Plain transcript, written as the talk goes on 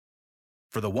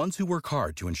For the ones who work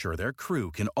hard to ensure their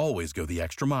crew can always go the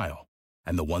extra mile,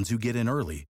 and the ones who get in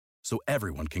early so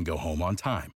everyone can go home on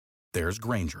time, there's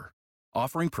Grainger,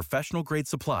 offering professional-grade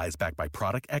supplies backed by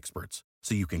product experts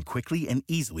so you can quickly and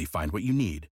easily find what you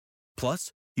need.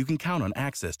 Plus, you can count on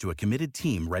access to a committed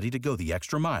team ready to go the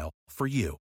extra mile for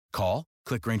you. Call,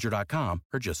 click Grainger.com,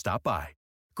 or just stop by.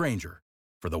 Grainger,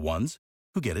 for the ones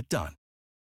who get it done.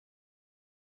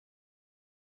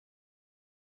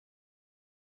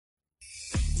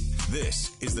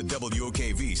 This is the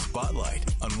WOKV Spotlight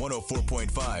on 104.5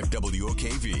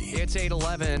 WOKV. It's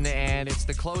 8:11, and it's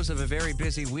the close of a very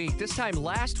busy week. This time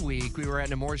last week, we were at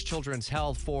Nemours Children's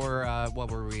Health for,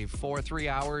 3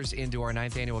 hours into our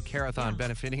 9th annual Carathon,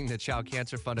 benefiting the Child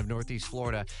Cancer Fund of Northeast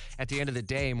Florida. At the end of the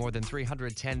day, more than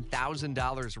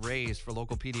 $310,000 raised for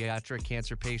local pediatric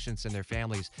cancer patients and their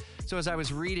families. So as I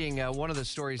was reading one of the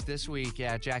stories this week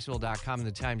at Jacksonville.com and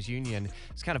the Times-Union,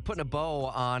 it's kind of putting a bow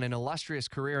on an illustrious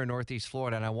career in Northeast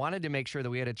Florida, and I wanted to make sure that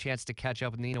we had a chance to catch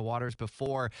up with Nina Waters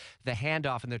before the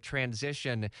handoff and the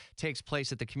transition takes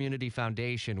place at the Community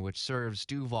Foundation, which serves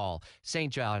Duval,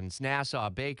 St. John's, Nassau,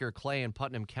 Baker, Clay, and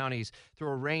Putnam counties through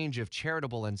a range of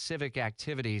charitable and civic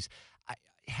activities.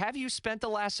 Have you spent the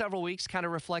last several weeks kind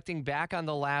of reflecting back on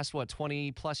the last,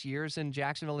 20-plus years in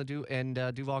Jacksonville and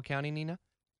Duval County, Nina?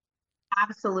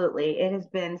 Absolutely. It has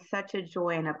been such a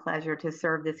joy and a pleasure to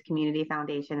serve this community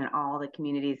foundation and all the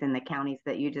communities in the counties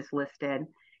that you just listed.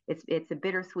 It's a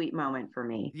bittersweet moment for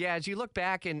me. Yeah, as you look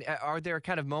back, and are there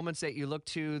kind of moments that you look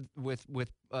to with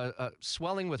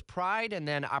swelling with pride, and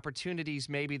then opportunities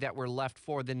maybe that were left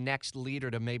for the next leader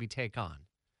to maybe take on?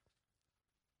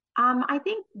 I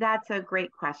think that's a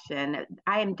great question.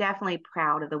 I am definitely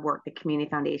proud of the work the Community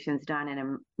Foundation's done in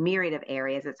a myriad of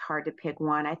areas. It's hard to pick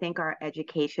one. I think our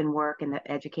education work in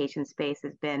the education space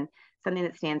has been something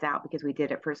that stands out because we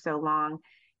did it for so long.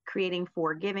 Creating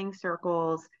 4 giving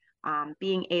circles,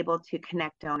 being able to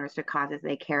connect donors to causes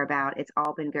they care about. It's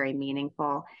all been very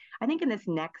meaningful. I think in this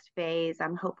next phase,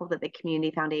 I'm hopeful that the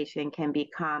Community Foundation can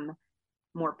become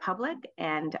more public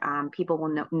and people will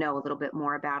know a little bit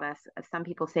more about us. Some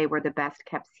people say we're the best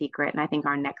kept secret, and I think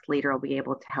our next leader will be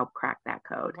able to help crack that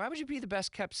code. Why would you be the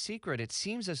best kept secret? It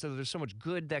seems as though there's so much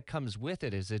good that comes with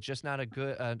it. Is it just not a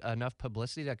good enough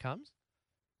publicity that comes?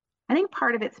 I think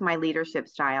part of it's my leadership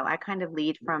style. I kind of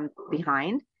lead from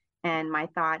behind, and my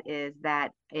thought is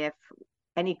that if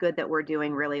any good that we're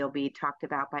doing really will be talked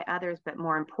about by others, but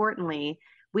more importantly,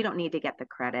 we don't need to get the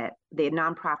credit. The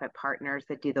nonprofit partners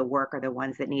that do the work are the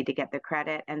ones that need to get the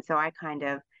credit. And so I kind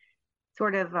of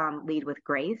sort of lead with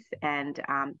grace. And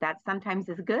that sometimes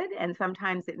is good. And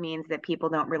sometimes it means that people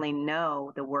don't really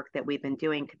know the work that we've been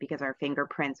doing because our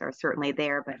fingerprints are certainly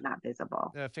there, but not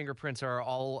visible. Fingerprints are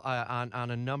all on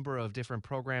a number of different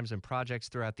programs and projects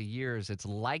throughout the years. It's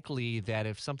likely that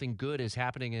if something good is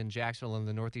happening in Jacksonville in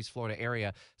the Northeast Florida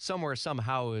area, somewhere,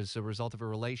 somehow as a result of a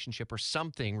relationship or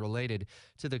something related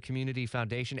to the Community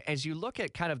Foundation. As you look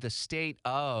at kind of the state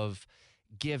of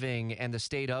giving and the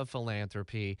state of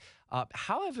philanthropy,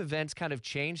 how have events kind of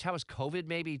changed? How has COVID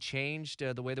maybe changed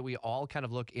the way that we all kind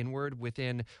of look inward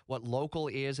within what local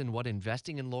is and what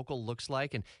investing in local looks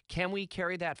like? And can we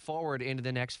carry that forward into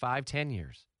the next 5-10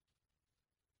 years?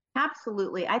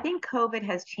 Absolutely. I think COVID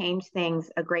has changed things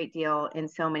a great deal in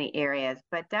so many areas,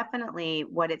 but definitely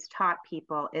what it's taught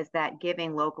people is that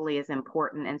giving locally is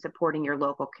important and supporting your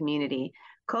local community.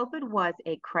 COVID was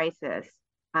a crisis,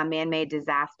 a man-made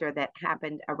disaster that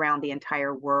happened around the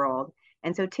entire world.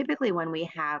 And so typically when we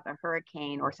have a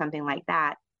hurricane or something like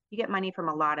that, you get money from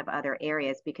a lot of other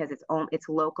areas because it's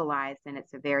localized and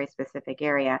it's a very specific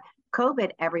area.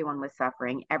 COVID, everyone was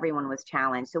suffering, everyone was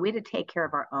challenged. So we had to take care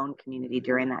of our own community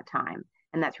during that time.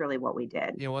 And that's really what we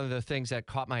did. You know, one of the things that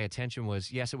caught my attention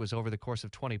was, yes, it was over the course of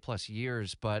 20 plus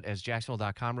years, but as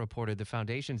Jacksonville.com reported, the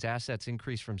foundation's assets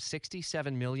increased from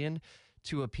 $67 million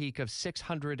to a peak of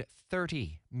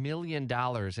 $630 million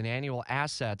in annual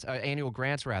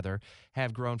grants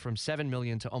have grown from $7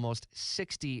 million to almost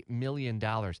 $60 million.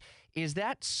 Is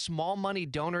that small money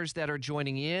donors that are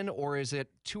joining in, or is it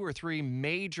 2 or 3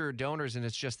 major donors and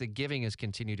it's just the giving has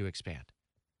continued to expand?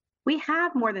 We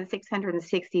have more than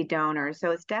 660 donors, so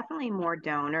it's definitely more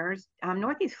donors.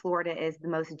 Northeast Florida is the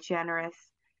most generous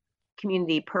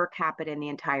community per capita in the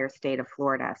entire state of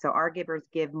Florida. So our givers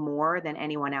give more than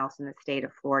anyone else in the state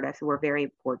of Florida. So we're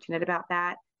very fortunate about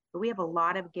that. But we have a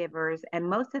lot of givers, and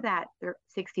most of that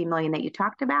 60 million that you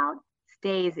talked about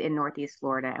stays in Northeast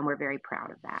Florida, and we're very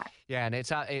proud of that. Yeah, and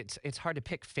it's hard to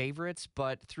pick favorites,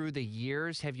 but through the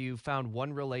years, have you found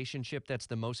one relationship that's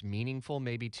the most meaningful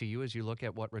maybe to you as you look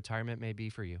at what retirement may be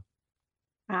for you?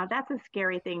 That's a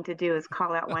scary thing to do is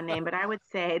call out one name, but I would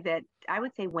say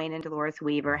Wayne and Dolores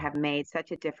Weaver have made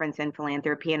such a difference in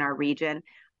philanthropy in our region.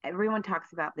 Everyone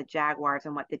talks about the Jaguars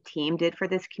and what the team did for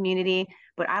this community,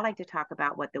 but I like to talk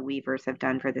about what the Weavers have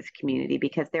done for this community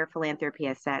because their philanthropy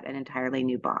has set an entirely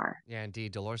new bar. Yeah,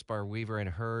 indeed. Dolores Barr Weaver and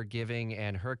her giving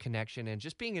and her connection and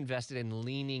just being invested in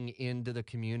leaning into the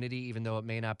community, even though it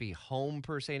may not be home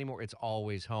per se anymore, it's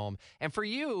always home. And for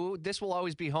you, this will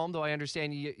always be home, though I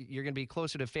understand you're going to be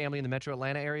closer to family in the metro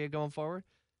Atlanta area going forward.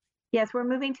 Yes, we're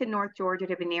moving to North Georgia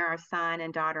to be near our son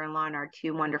and daughter-in-law and our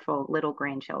two wonderful little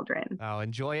grandchildren. Oh,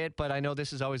 enjoy it. But I know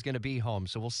this is always going to be home.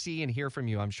 So we'll see and hear from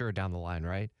you, I'm sure, down the line,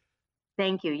 right?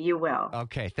 Thank you. You will.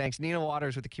 Okay, thanks. Nina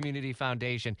Waters with the Community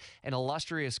Foundation, an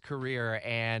illustrious career,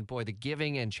 and boy, the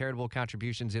giving and charitable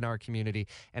contributions in our community,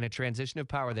 and a transition of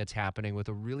power that's happening with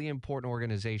a really important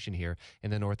organization here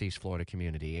in the Northeast Florida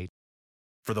community.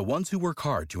 For the ones who work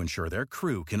hard to ensure their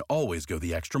crew can always go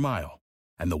the extra mile,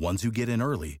 and the ones who get in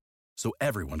early so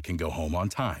everyone can go home on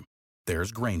time,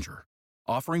 there's Grainger,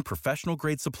 offering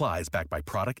professional-grade supplies backed by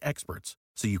product experts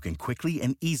so you can quickly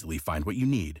and easily find what you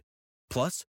need.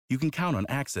 Plus, you can count on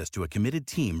access to a committed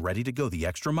team ready to go the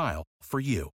extra mile for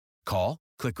you. Call,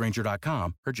 click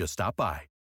Grainger.com, or just stop by.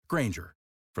 Grainger,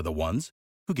 for the ones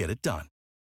who get it done.